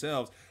beat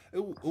themselves.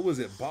 What was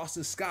it?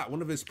 Boston Scott,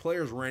 one of his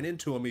players ran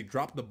into him. He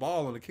dropped the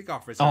ball on the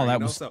kickoff return. Oh, that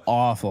was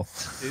awful.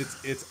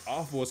 It's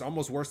awful. It's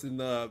almost worse than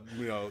the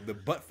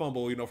butt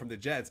fumble, from the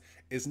Jets.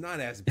 It's not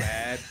as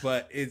bad,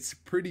 but it's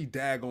pretty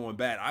daggone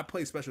bad. I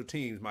play special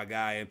teams, my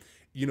guy, and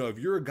if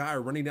you're a guy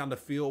running down the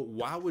field,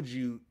 why would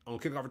you, on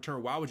kickoff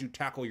return, why would you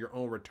tackle your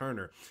own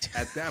returner?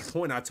 At that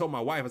point, I told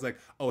my wife, I was like,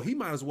 oh, he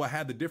might as well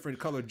have the different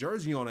colored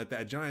jersey on, at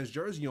that Giants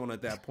jersey on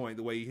at that point,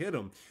 the way he hit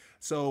him.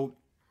 So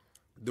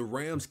the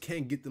Rams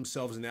can get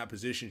themselves in that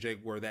position, Jake,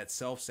 where that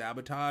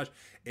self-sabotage,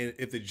 and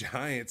if the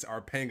Giants are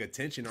paying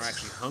attention or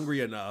actually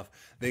hungry enough,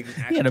 they can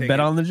actually he had a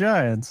bet on the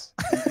Giants.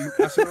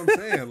 That's what I'm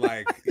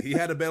saying. He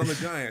had a bet on the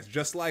Giants,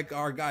 just like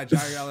our guy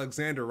Jair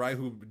Alexander, right,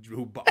 who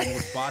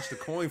almost botched the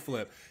coin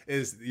flip.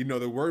 Is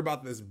they're worried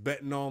about this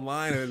betting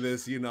online and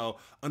this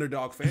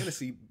underdog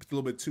fantasy a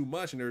little bit too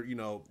much, and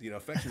they're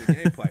affecting the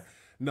gameplay.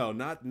 No,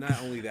 not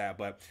only that,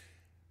 but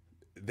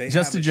they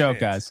just a joke,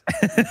 chance.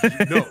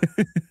 Guys. No,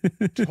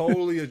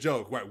 totally a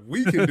joke. Right,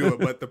 we can do it,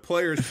 but the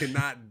players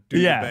cannot do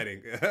the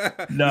betting.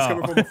 No, it's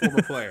coming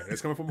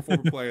from a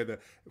former player. The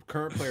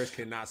current players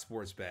cannot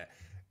sports bet.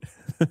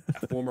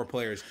 Former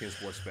players can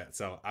sports bet.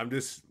 So I'm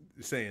just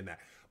saying that.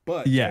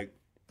 But yeah,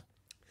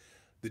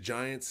 the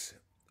Giants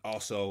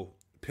also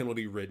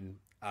penalty ridden.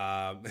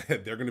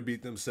 They're going to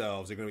beat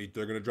themselves. They're going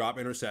to drop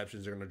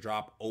interceptions. They're going to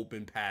drop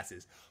open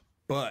passes.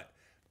 But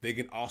they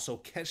can also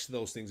catch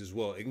those things as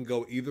well. It can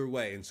go either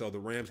way. And so the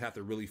Rams have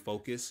to really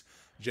focus.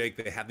 Jake,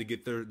 they have to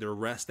get their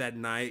rest that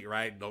night,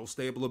 right? Don't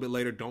stay up a little bit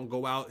later. Don't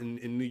go out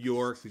in New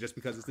York just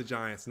because it's the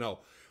Giants. No,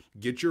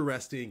 get your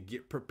rest in.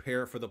 Get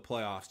prepared for the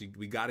playoffs.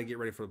 We got to get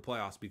ready for the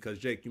playoffs because,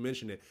 Jake, you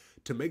mentioned it.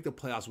 To make the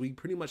playoffs, we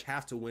pretty much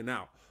have to win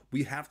out.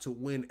 We have to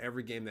win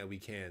every game that we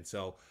can.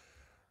 So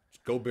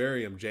go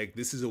bury him, Jake.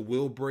 This is a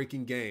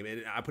will-breaking game.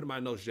 And I put in my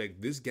notes,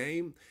 Jake, this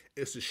game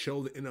is to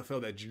show the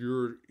NFL that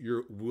you're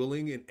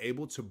willing and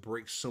able to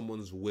break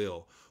someone's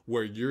will,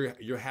 where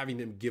you're having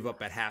them give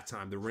up at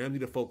halftime. The Rams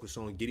need to focus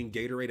on getting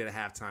Gatorade at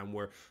halftime,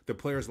 where the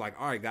players like,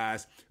 all right,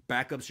 guys,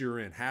 backups, you're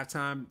in.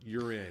 Halftime,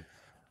 you're in.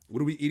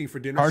 What are we eating for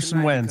dinner Carson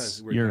tonight?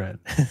 Wentz, you're in.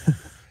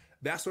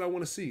 That's what I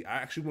want to see. I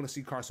actually want to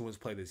see Carson Wentz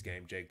play this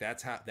game, Jake.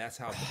 That's how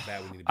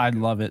bad we need to be. I'd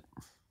love it.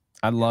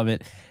 I'd love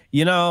it.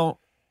 You know,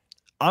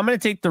 I'm going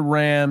to take the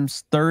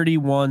Rams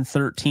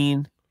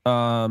 31-13.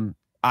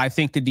 I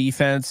think the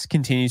defense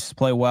continues to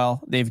play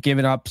well. They've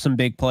given up some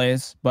big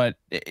plays, but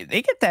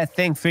they get that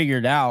thing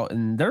figured out,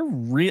 and they're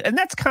real. And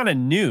that's kind of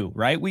new,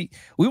 right? We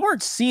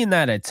weren't seeing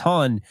that a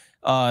ton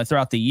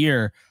throughout the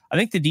year. I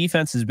think the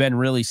defense has been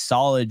really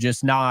solid,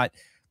 just not,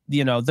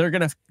 they're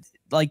going to,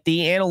 like, the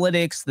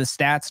analytics, the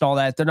stats and all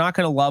that, they're not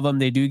going to love them.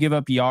 They do give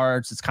up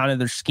yards. It's kind of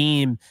their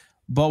scheme.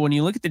 But when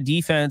you look at the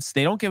defense,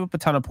 they don't give up a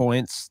ton of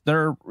points.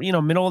 They're,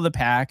 middle of the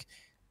pack,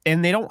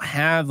 and they don't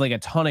have like a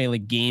ton of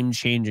like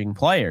game-changing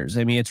players.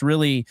 I mean, it's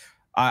really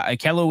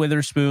Kello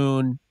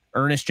Witherspoon,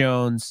 Ernest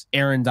Jones,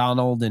 Aaron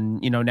Donald, and,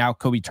 now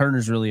Kobe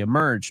Turner's really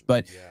emerged.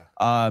 But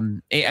I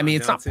mean,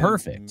 it's not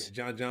perfect.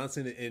 John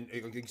Johnson, and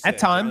like you said, at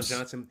times, John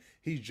Johnson,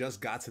 he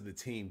just got to the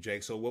team,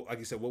 Jake. So, like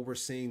you said, what we're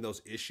seeing,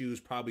 those issues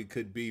probably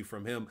could be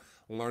from him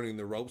learning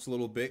the ropes a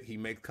little bit. He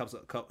makes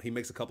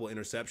a couple of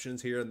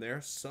interceptions here and there.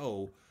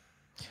 So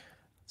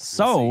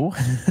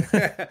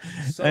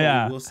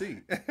yeah, we'll see.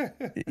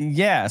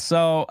 Yeah.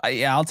 So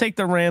I'll take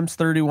the Rams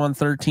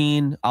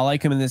 31-13. I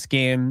like him in this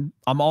game.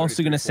 I'm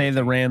also going to say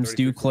the Rams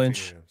do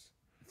clinch.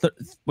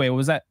 Wait, what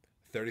was that?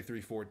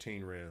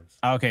 33-14 Rams.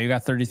 Okay, you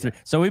got 33. Yeah.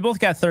 So we both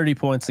got 30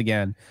 points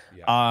again.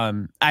 Yeah.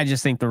 I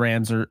just think the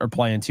Rams are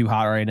playing too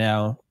hot right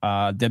now.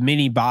 The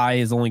mini bye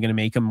is only going to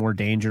make them more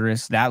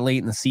dangerous. That late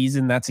in the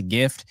season, that's a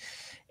gift.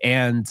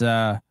 And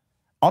I'll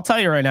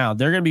tell you right now,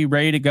 they're going to be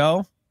ready to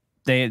go.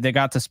 They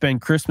got to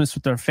spend Christmas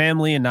with their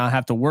family and not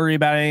have to worry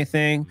about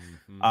anything.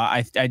 Mm-hmm.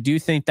 I do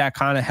think that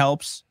kind of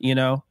helps,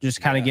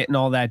 just kind of getting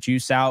all that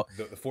juice out.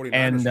 The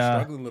 49ers were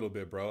struggling a little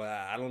bit, bro.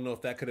 I don't know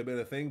if that could have been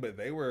a thing, but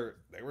they were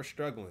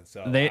struggling.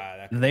 So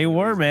they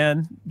were,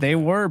 man. They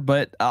were.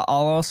 But I'll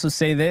also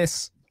say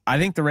this. I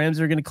think the Rams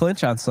are going to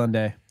clinch on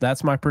Sunday.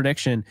 That's my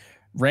prediction.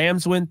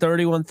 Rams win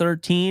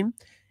 31-13,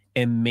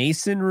 and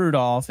Mason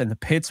Rudolph and the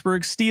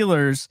Pittsburgh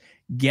Steelers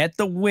get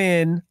the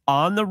win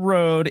on the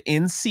road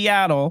in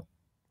Seattle.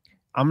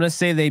 I'm going to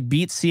say they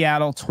beat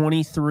Seattle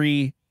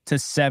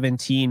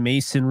 23-17.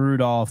 Mason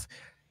Rudolph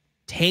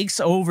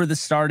takes over the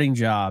starting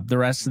job the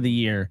rest of the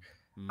year.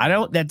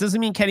 That doesn't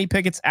mean Kenny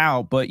Pickett's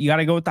out, but you got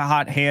to go with the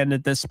hot hand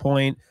at this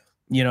point.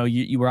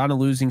 You were on a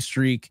losing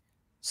streak.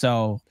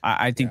 So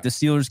I think the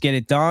Steelers get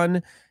it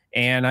done,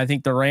 and I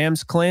think the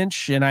Rams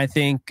clinch, and I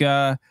think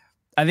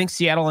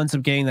Seattle ends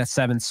up getting that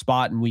 7th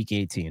spot in week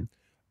 18.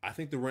 I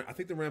think the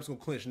Rams gonna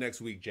clinch next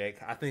week, Jake.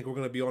 I think we're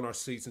gonna be on our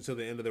seats until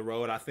the end of the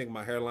road. I think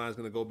my hairline is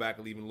gonna go back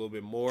even a little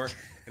bit more,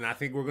 and I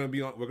think we're gonna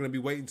be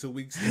waiting until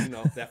weeks,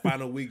 that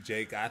final week,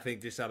 Jake. I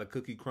think just how the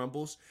cookie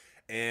crumbles,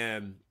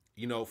 and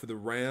for the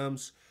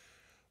Rams,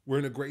 we're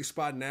in a great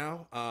spot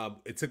now.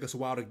 It took us a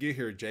while to get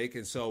here, Jake,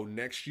 and so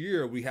next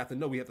year we have to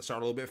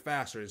start a little bit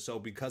faster, and so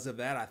because of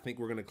that, I think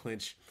we're gonna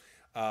clinch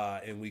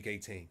in week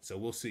 18. So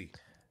we'll see.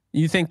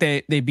 You think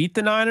they beat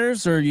the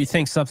Niners, or you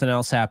think something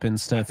else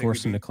happens to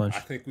force them to clinch? I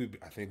think we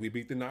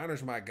beat the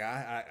Niners, my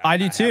guy. I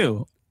do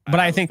too, but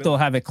I think they'll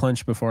have it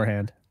clinched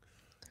beforehand.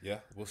 Yeah,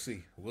 we'll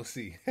see.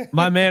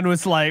 My man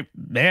was like,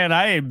 "Man,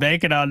 I ain't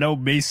banking on no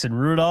Mason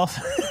Rudolph."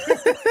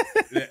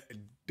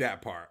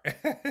 that part.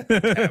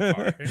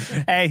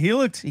 Hey, he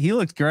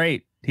looked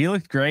great. He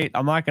looked great.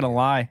 I'm not gonna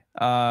lie.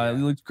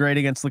 He looked great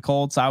against the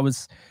Colts. I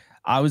was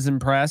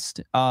impressed.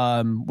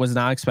 Was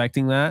not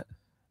expecting that.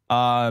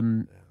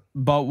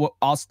 But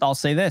I'll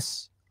say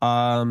this,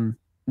 when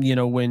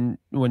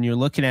you're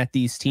looking at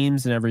these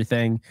teams and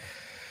everything,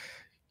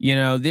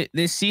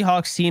 this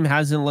Seahawks team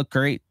hasn't looked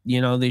great.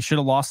 They should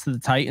have lost to the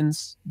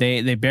Titans.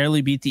 They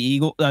barely beat the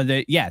Eagles.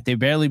 They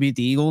barely beat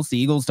the Eagles. The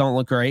Eagles don't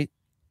look great.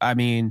 I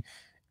mean,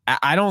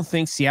 I don't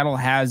think Seattle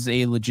has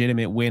a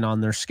legitimate win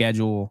on their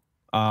schedule.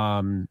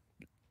 I mean,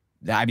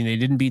 they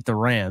didn't beat the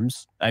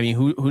Rams. I mean,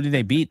 who did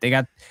they beat? They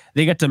got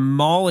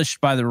demolished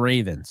by the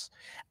Ravens.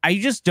 I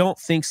just don't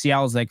think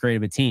Seattle's that great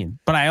of a team,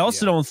 but I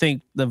also don't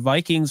think the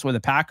Vikings or the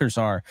Packers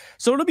are.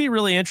 So it'll be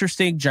really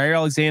interesting. Jair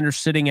Alexander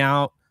sitting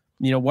out,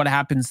 what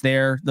happens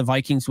there? The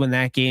Vikings win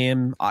that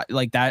game.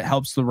 Like that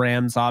helps the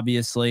Rams,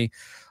 obviously.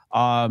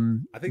 I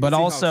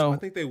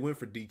think they went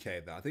for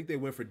DK though. I think they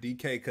went for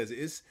DK because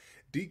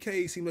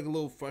DK seemed like a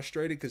little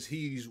frustrated because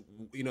he's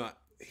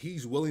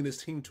willing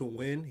this team to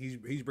win.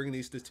 He's bringing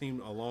this team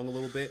along a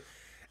little bit.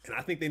 And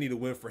I think they need a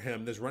win for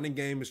him. This running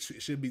game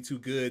should be too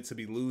good to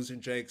be losing,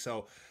 Jake.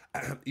 So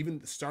even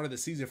the start of the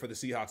season for the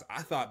Seahawks,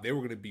 I thought they were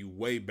going to be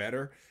way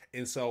better.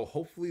 And so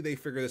hopefully they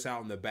figure this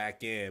out in the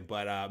back end.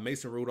 But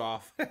Mason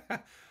Rudolph,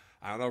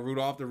 I don't know,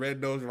 Rudolph the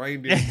red-nosed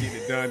reindeer getting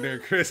it done during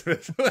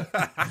Christmas.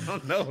 I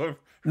don't know.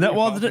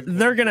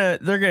 They're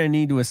gonna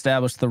need to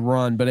establish the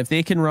run, but if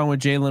they can run with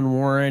Jalen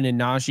Warren and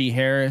Najee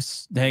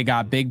Harris, they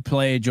got big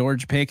play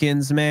George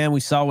Pickens, man.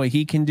 We saw what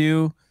he can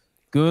do.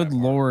 Good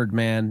Lord,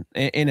 man.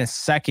 In a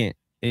second,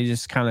 it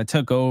just kind of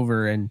took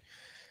over. And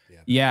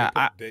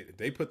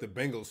they put the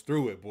Bengals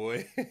through it,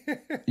 boy.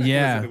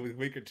 Yeah. A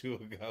week or two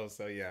ago.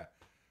 So, yeah.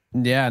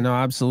 Yeah, no,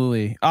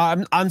 absolutely.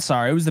 I'm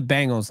sorry. It was the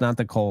Bengals, not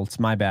the Colts.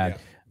 My bad.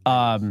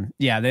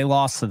 They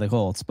lost to the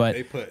Colts, but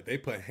they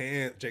put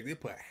hands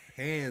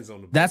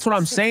on the Bengals. That's what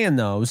I'm saying,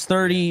 though. It was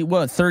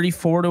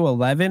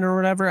 34-11 or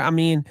whatever. I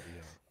mean,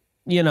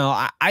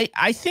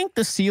 I think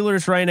the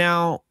Steelers right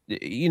now,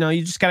 you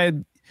just got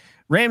to,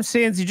 Rams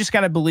fans, you just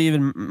got to believe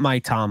in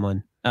Mike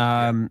Tomlin.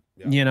 That's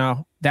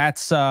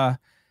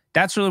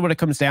really what it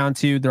comes down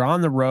to. They're on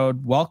the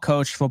road,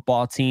 well-coached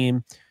football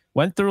team.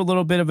 Went through a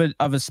little bit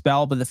of a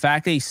spell, but the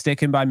fact that he's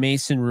sticking by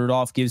Mason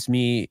Rudolph gives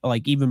me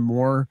like even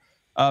more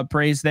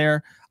praise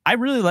there. I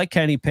really like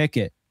Kenny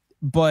Pickett,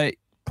 but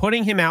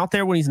putting him out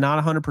there when he's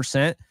not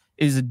 100%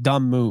 is a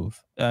dumb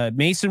move.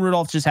 Mason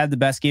Rudolph just had the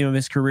best game of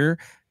his career.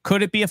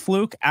 Could it be a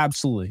fluke?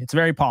 Absolutely. It's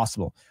very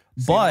possible.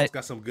 But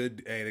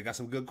they got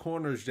some good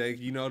corners, Jake.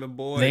 You know them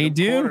boys. They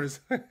do. Corners,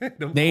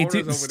 they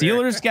do.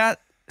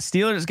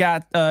 Steelers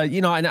got,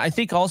 and I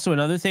think also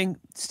another thing,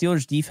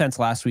 Steelers defense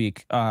last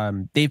week,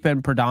 they've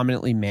been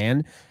predominantly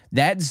man.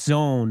 That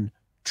zone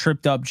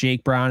tripped up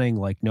Jake Browning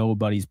like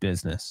nobody's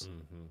business.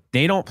 Mm-hmm.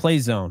 They don't play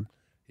zone.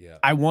 Yeah.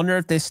 I wonder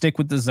if they stick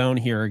with the zone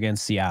here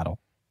against Seattle.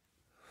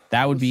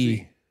 That would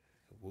be.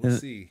 We'll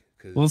see.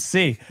 We'll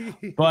see.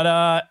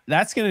 But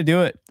that's gonna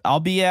do it. I'll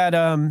be at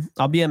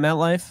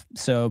MetLife.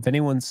 So if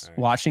anyone's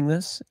watching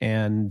this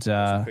and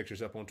some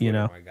pictures up on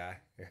Twitter, my guy.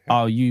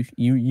 Oh,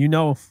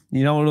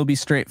 it'll be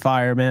straight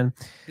fire, man.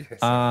 Yes,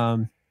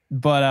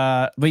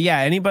 but yeah,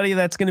 anybody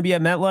that's gonna be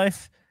at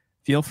MetLife,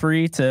 feel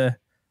free to,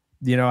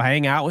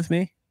 hang out with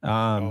me.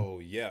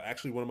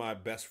 Actually, one of my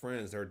best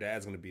friends, their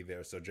dad's gonna be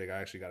there. So Jake,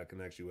 I actually got to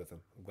connect you with him.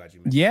 I'm glad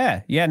you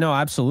mentioned. Yeah, no,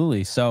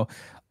 absolutely. So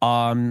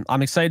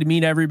I'm excited to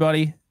meet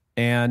everybody.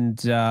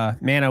 And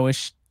man, I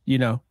wish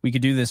we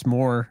could do this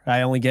more.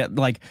 I only get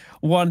like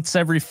once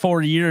every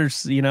 4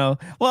 years. Well,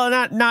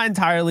 not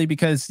entirely,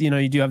 because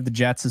you do have the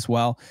Jets as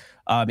well,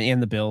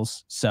 and the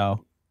Bills.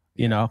 So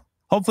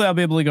hopefully I'll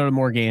be able to go to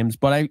more games.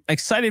 But I'm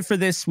excited for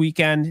this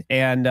weekend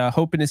and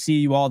hoping to see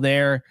you all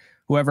there.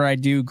 Whoever I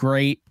do,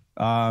 great.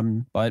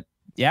 But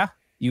yeah,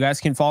 you guys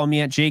can follow me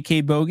at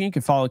JK Bogan. You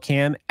can follow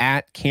Cam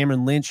at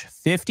Cameron Lynch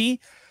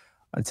 50.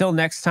 Until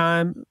next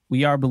time,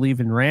 we are Believe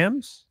in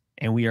Rams.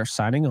 And we are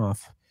signing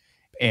off.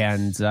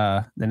 And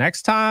the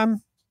next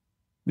time,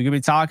 we're going to be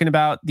talking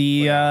about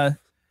the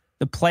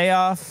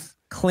playoff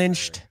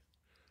clinched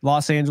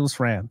Los Angeles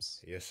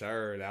Rams. Yes,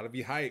 sir. That'll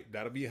be hype.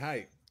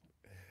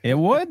 It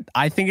would.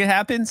 I think it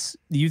happens.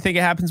 Do you think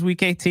it happens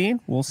week 18?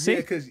 We'll see. Yeah,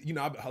 because,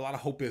 a lot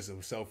of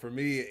hopeism. So for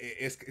me,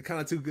 it's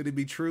kind of too good to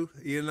be true,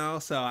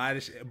 So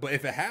but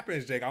if it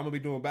happens, Jake, I'm going to be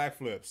doing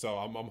backflips. So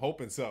I'm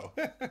hoping so.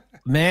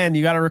 Man,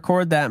 you got to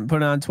record that and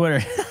put it on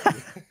Twitter.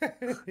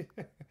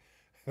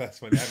 That's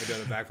funny. I haven't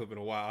done a backflip in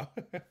a while.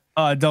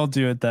 Don't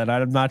do it then.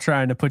 I'm not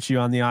trying to put you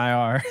on the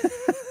IR.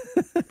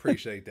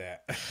 Appreciate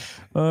that.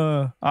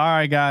 All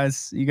right,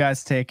 guys. You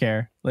guys take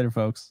care. Later,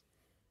 folks.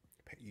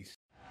 Peace.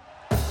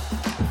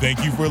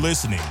 Thank you for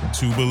listening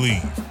to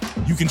Believe.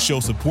 You can show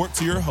support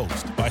to your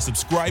host by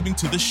subscribing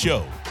to the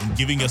show and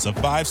giving us a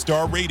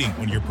 5-star rating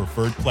on your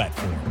preferred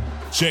platform.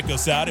 Check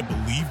us out at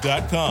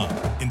Believe.com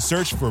and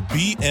search for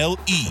BLEAV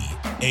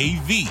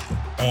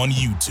on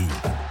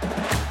YouTube.